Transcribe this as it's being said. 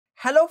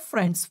Hello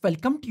friends,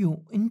 welcome to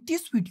you. In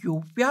this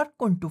video, we are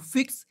going to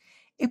fix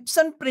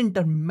Epson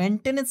printer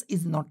maintenance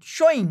is not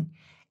showing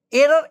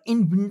error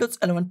in Windows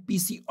 11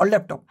 PC or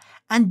laptop.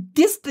 And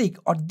this trick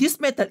or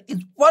this method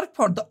is work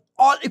for the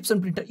all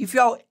Epson printer. If you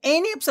have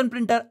any Epson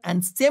printer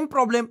and same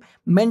problem,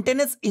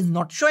 maintenance is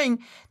not showing,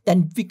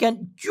 then you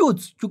can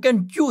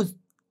use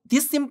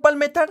this simple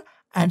method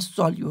and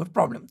solve your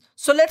problem.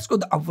 So let's go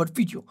to our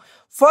video.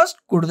 First,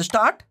 go to the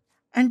start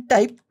and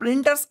type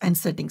printers and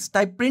settings.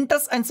 Type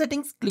printers and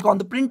settings, click on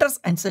the printers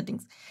and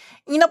settings.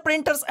 In a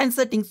printers and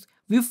settings,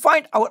 we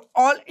find our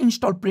all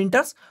installed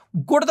printers.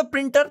 Go to the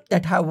printer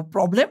that have a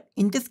problem.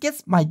 In this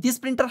case, this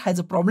printer has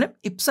a problem,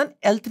 Epson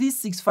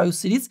L365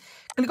 series.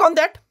 Click on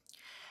that.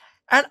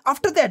 And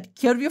after that,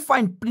 here we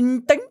find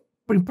printing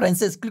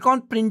preferences. Click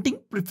on printing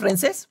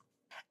preferences.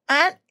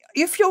 And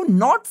if you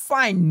not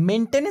find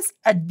maintenance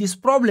at this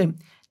problem,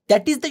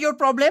 that is your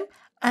problem.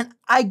 And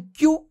I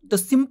give the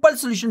simple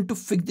solution to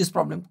fix this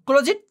problem.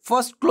 Close it.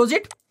 First, close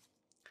it.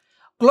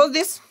 Close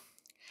this.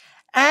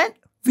 And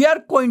we are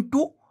going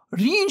to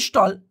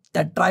reinstall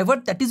that driver.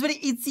 That is very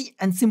easy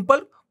and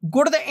simple.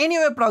 Go to the any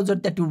web browser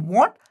that you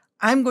want.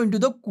 I am going to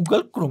the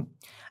Google Chrome.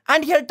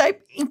 And here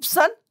type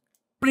Epson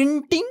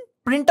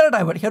printer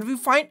driver. Here we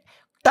find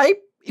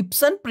type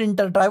Epson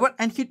printer driver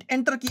and hit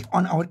enter key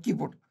on our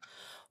keyboard.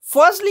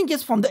 First link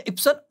is from the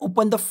Epson.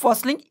 Open the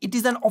first link. It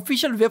is an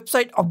official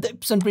website of the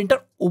Epson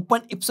printer.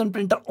 Open Epson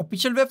printer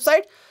official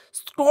website.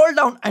 Scroll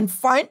down and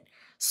find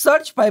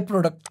search by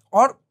product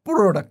or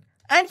product.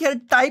 And here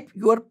type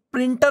your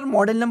printer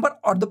model number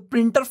or the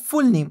printer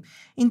full name.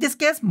 In this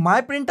case,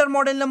 my printer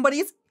model number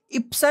is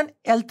Epson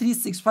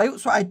L365.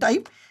 So I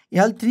type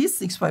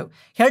L365.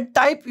 Here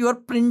type your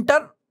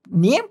printer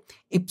name,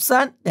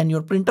 Epson, then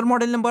your printer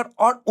model number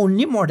or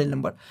only model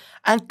number.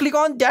 And click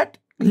on that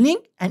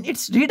link and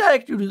it's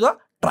redirect you to the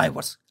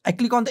drivers. I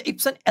click on the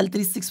Epson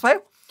L365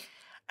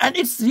 and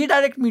it's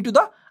redirect me to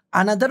the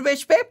another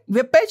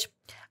web page.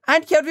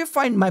 And here we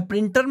find my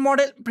printer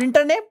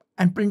name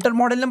and printer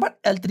model number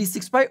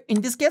L365. In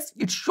this case,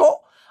 it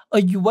show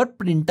your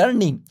printer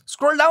name.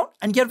 Scroll down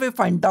and here we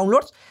find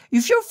downloads.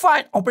 If you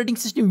find operating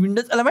system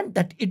Windows 11,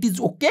 that it is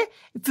okay.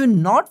 If you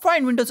not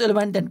find Windows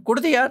 11, then go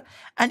to here.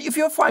 And if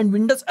you find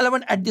Windows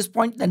 11 at this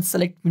point, then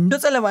select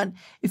Windows 11.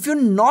 If you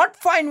not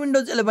find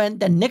Windows 11,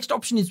 then next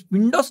option is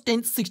Windows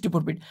 10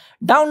 64-bit.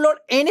 Download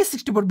any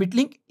 64-bit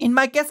link. In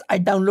my case, I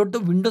download the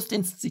Windows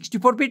 10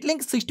 64-bit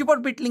link.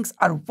 64-bit links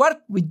are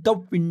work with the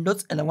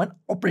Windows 11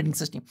 operating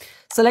system.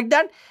 Select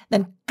that,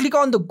 then click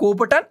on the go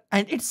button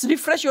and it's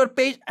refresh your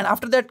page. And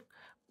after that,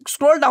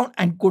 scroll down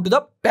and go to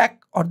the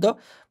back or the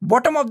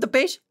bottom of the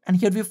page. And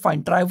here we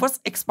find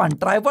drivers, expand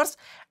drivers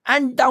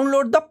and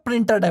download the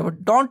printer driver.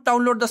 Don't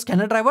download the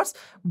scanner drivers.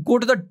 Go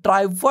to the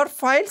driver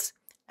files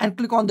and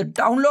click on the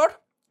download.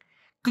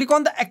 Click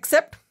on the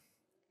accept.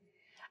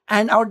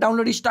 And our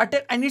download is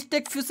started and it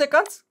takes few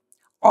seconds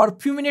or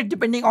few minutes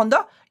depending on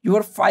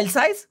your file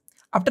size.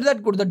 After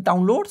that, go to the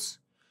downloads,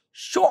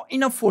 show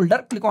in a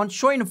folder. Click on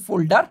show in a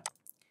folder.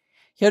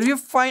 Here we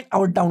find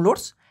our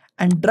downloads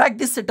and drag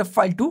this setup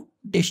file to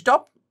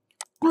desktop.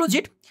 Close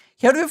it.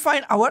 Here we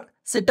find our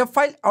setup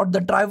file or the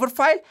driver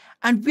file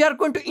and we are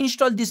going to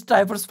install this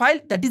drivers file.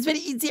 That is very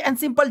easy and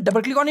simple.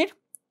 Double click on it.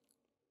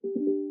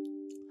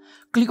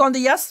 Click on the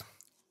yes.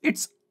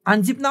 It's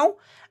unzip now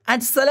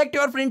and select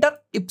your printer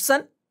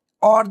Epson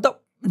or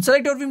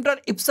select your printer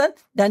Epson,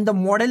 then the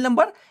model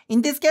number.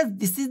 In this case,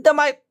 this is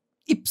my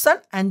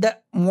Epson and the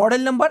model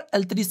number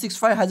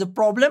L365 has a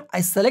problem.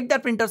 I select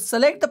that printer,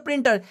 select the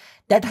printer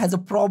that has a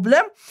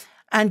problem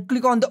and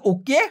click on the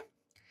OK.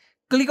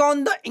 Click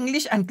on the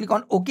English and click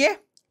on OK.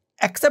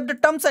 Accept the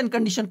terms and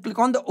condition, click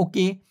on the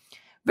OK.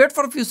 Wait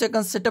for a few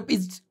seconds, setup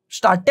is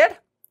started.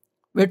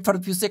 Wait for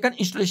a few seconds,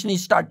 installation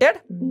is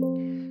started.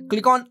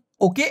 Click on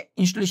OK,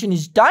 installation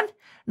is done.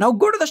 Now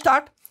go to the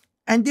start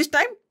and this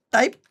time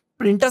type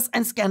printers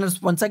and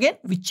scanners. Once again,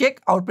 we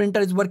check our printer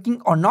is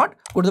working or not.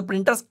 Go to the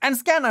printers and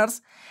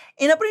scanners.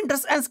 In a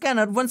printers and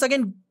scanner, once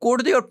again, go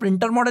to your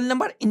printer model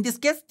number. In this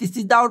case, this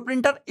is our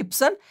printer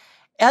Epson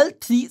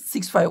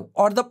L365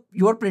 or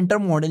your printer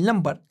model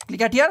number.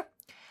 Click at here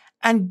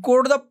and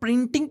go to the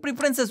printing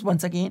preferences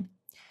once again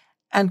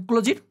and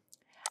close it.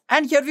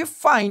 And here we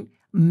find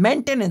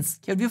maintenance.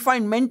 Here we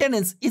find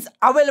maintenance is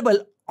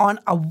available on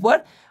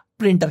our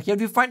printer. Here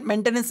we find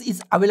maintenance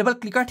is available.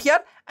 Click at here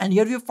and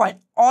here we find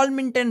all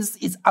maintenance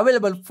is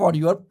available for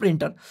your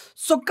printer.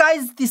 So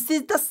guys, this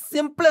is the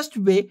simplest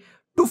way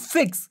to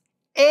fix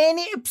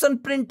any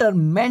Epson printer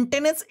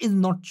maintenance is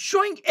not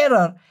showing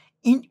error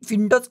in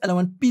Windows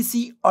 11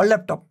 PC or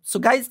laptop. So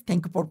guys,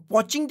 thank you for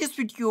watching this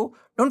video.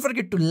 Don't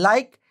forget to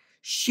like,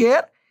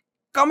 share,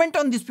 comment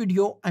on this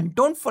video and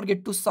don't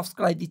forget to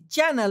subscribe the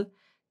channel.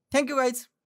 Thank you guys.